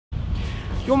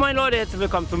Jo moin Leute, herzlich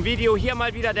willkommen zum Video. Hier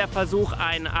mal wieder der Versuch,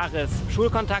 einen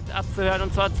ARISS-Schulkontakt abzuhören,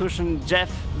 und zwar zwischen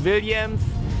Jeff Williams,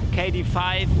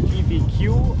 KD5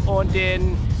 TVQ und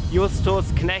den Justus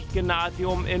Knecht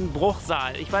Gymnasium in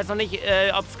Bruchsal. Ich weiß noch nicht,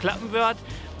 ob es klappen wird.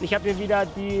 Ich habe hier wieder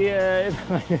die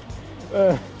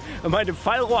meine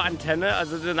Fallrohrantenne,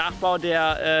 also der Nachbau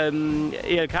der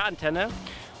ELK-Antenne.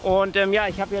 Und ja,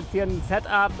 ich habe jetzt hier ein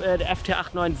Setup, der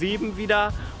FT-897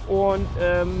 wieder, und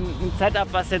ein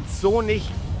Setup, was jetzt so nicht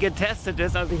getestet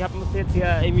ist. Also ich muss jetzt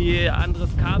hier irgendwie anderes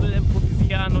Kabel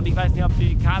improvisieren und ich weiß nicht, ob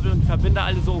die Kabel und die Verbinder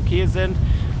alle so okay sind.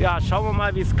 Ja, schauen wir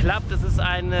mal, wie es klappt. Es ist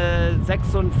ein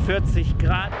 46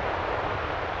 Grad.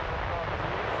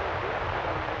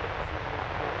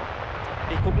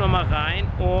 Ich gucke noch mal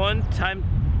rein und Time.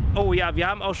 Oh ja, wir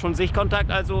haben auch schon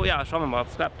Sichtkontakt, also ja, schauen wir mal, ob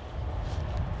es klappt.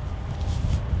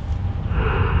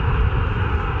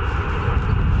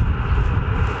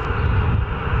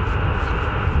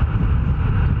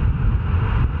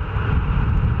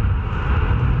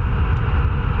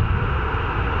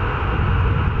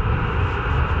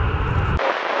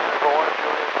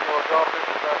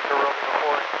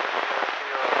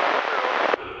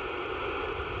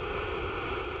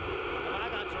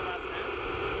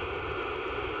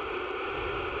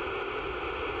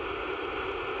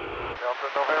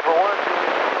 November 1, Juli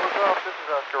goes off. This is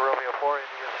Oscar Romeo 4,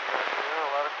 India Sierra,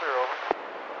 a lot of clear, over.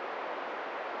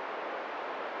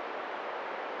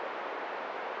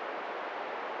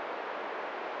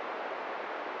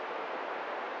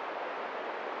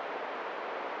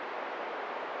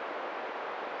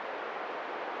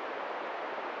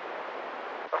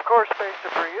 Of course, space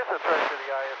debris is a threat to the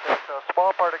ISS. Now,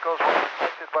 small particles will be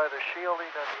detected by the shielding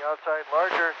on the outside.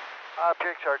 Larger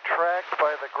objects are tracked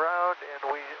by the ground,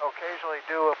 and we occasionally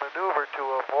do a maneuver to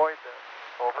avoid them.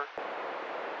 Over.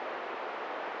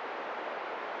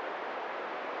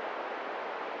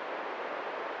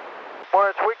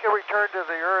 Moritz, we can return to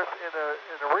the Earth in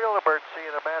a real emergency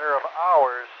in a matter of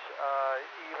hours,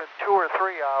 even 2 or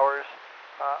 3 hours,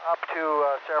 up to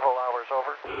several hours.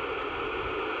 Over.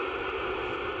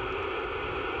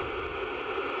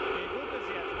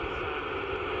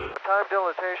 Time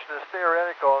dilatation is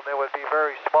theoretical, and it would be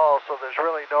very small, so there's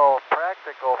really no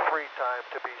practical free time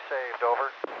to be saved.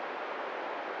 Over.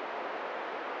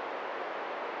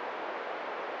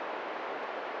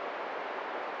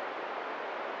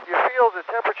 You feel the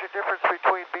temperature difference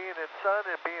between being in sun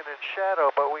and being in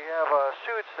shadow, but we have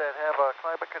suits that have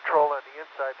climate control on the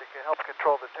inside that can help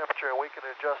control the temperature, and we can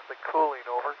adjust the cooling.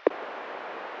 Over.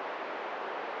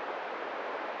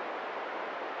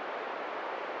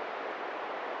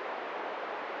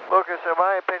 Lucas, in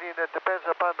my opinion, it depends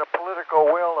upon the political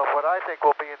will of what I think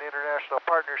will be an international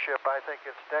partnership. I think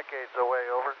it's decades away.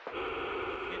 Over.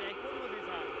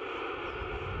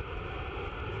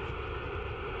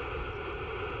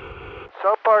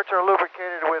 Some parts are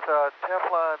lubricated with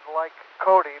Teflon-like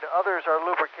coating. Others are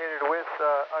lubricated with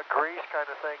a grease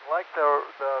kind of thing, like the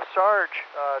Sarge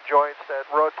joints that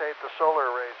rotate the solar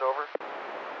arrays. Over.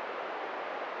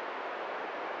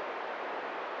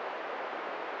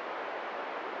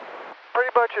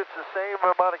 Pretty much it's the same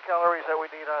amount of calories that we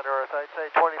need on Earth. I'd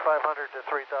say 2,500 to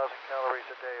 3,000 calories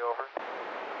a day. Over.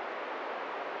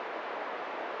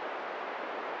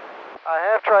 I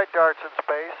have tried darts in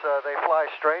space. They fly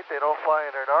straight. They don't fly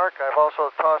in an arc. I've also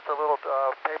tossed a little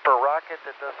paper rocket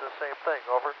that does the same thing.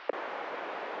 Over.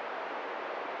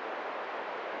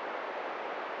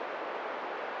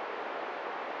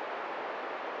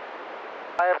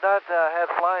 I have not had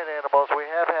flying animals. We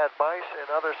have had mice and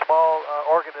other small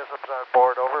organisms on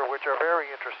board. Over, which are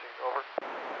very interesting. Over.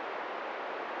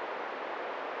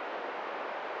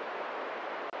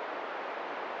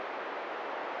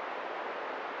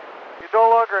 You no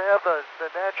longer have the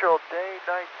natural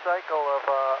day-night cycle of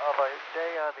a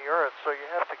day on the Earth, so you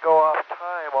have to go off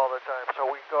time all the time. So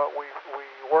we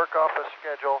work off a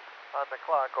schedule on the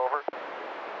clock. Over.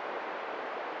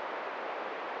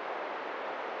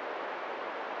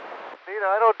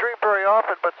 I don't dream very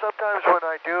often, but sometimes when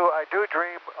I do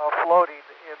dream of floating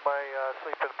in my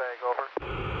sleeping bag. Over.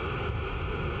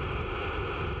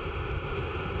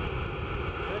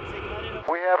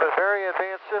 We have a very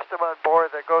advanced system on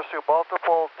board that goes through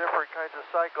multiple different kinds of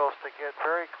cycles to get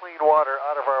very clean water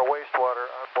out of our wastewater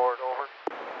on board. Over.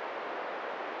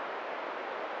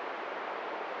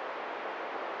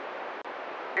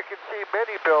 You can see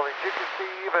many buildings. You can see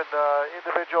even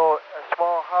individual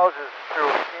small houses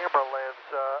through a camera lens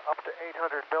up to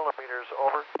 800 millimeters.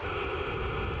 Over.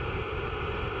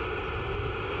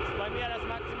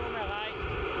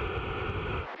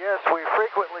 Yes, we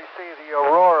frequently see the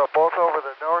aurora both over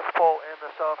the North Pole and the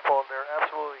South Pole, and they're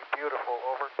absolutely beautiful.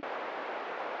 Over.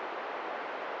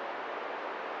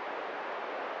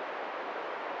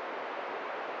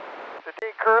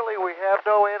 Currently we have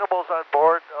no animals on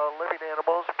board, living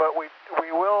animals, but we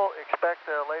will expect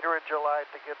later in July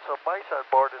to get some mice on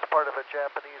board as part of a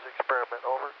Japanese experiment.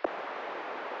 Over.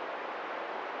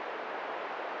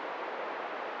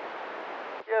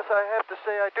 Yes, I have to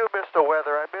say I do miss the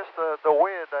weather. I miss the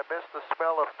wind. I miss the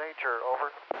smell of nature. Over.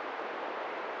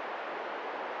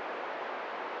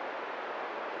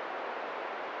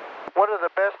 One of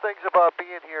the best things about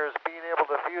being here is being able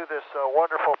to view this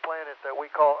wonderful planet that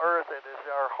we call Earth and is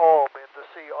our home, and to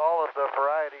see all of the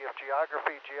variety of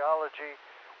geography, geology,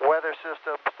 weather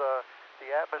systems, the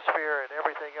atmosphere, and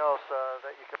everything else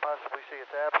that you can possibly see.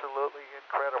 It's absolutely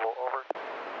incredible. Over.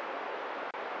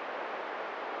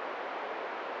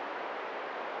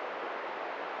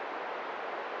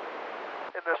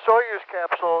 In the Soyuz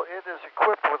capsule, it is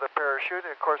equipped with a parachute,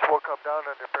 and of course we'll come down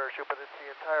under parachute, but it's the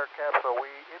entire capsule.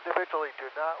 We individually do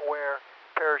not wear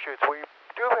parachutes. We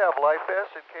do have life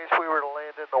vests in case we were to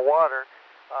land in the water.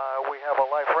 We have a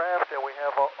life raft, and we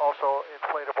have also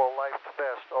inflatable life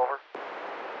vest. Over.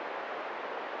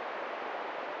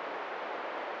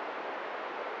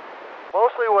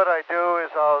 Mostly what I do is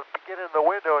I'll get in the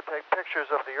window and take pictures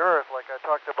of the Earth like I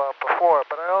talked about before,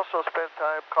 but I also spend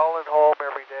time calling home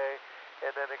every day and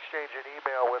then exchange an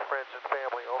email with friends and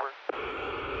family. Over.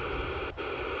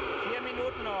 4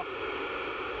 Minuten noch.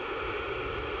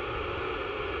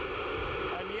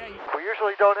 We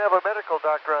usually don't have a medical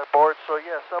doctor on board, so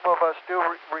yes, some of us do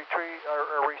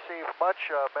receive much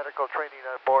medical training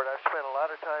on board. I've spent a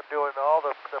lot of time doing all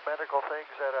the medical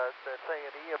things that say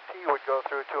an EMT would go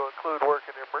through, to include work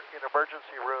in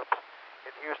emergency rooms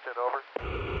in Houston. Over.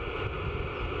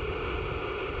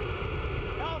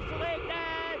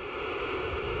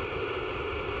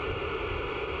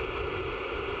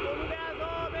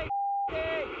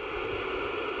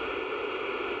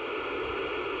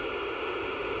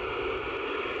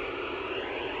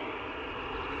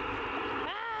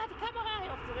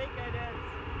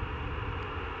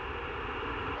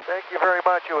 Thank you very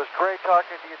much. It was great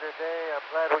talking to you today. I'm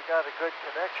glad we got a good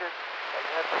connection. And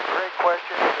you had some great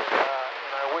questions,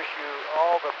 and I wish you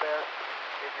all the best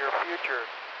in your future.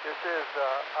 This is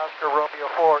Oscar Romeo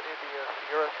 4, India,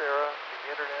 Sierra Sierra,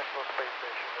 the International Space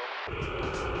Station.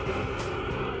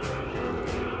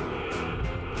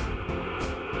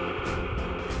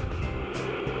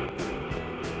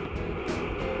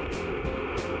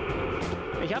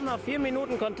 Ich habe noch 4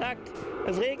 Minuten Kontakt.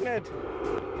 Es regnet.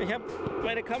 Ich habe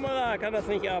meine Kamera, kann das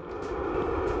nicht ab.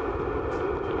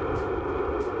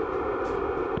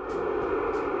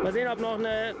 Mal sehen, ob noch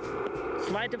eine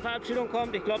zweite Verabschiedung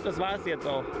kommt. Ich glaube, das war es jetzt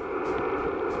auch.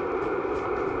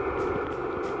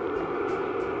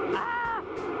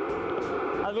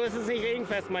 Also es ist nicht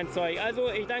regenfest, mein Zeug. Also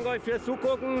ich danke euch fürs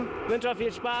Zugucken, wünsche euch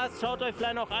viel Spaß. Schaut euch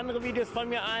vielleicht noch andere Videos von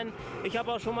mir ein. Ich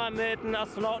habe auch schon mal mit einem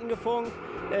Astronauten gefunkt.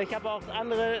 Ich habe auch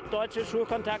andere deutsche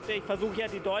Schulkontakte. Ich versuche ja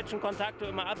die deutschen Kontakte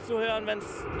immer abzuhören, wenn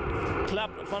es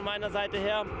klappt von meiner Seite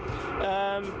her.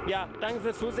 Ja, danke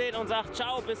fürs Zusehen und sagt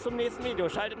ciao, bis zum nächsten Video.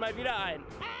 Schaltet mal wieder ein.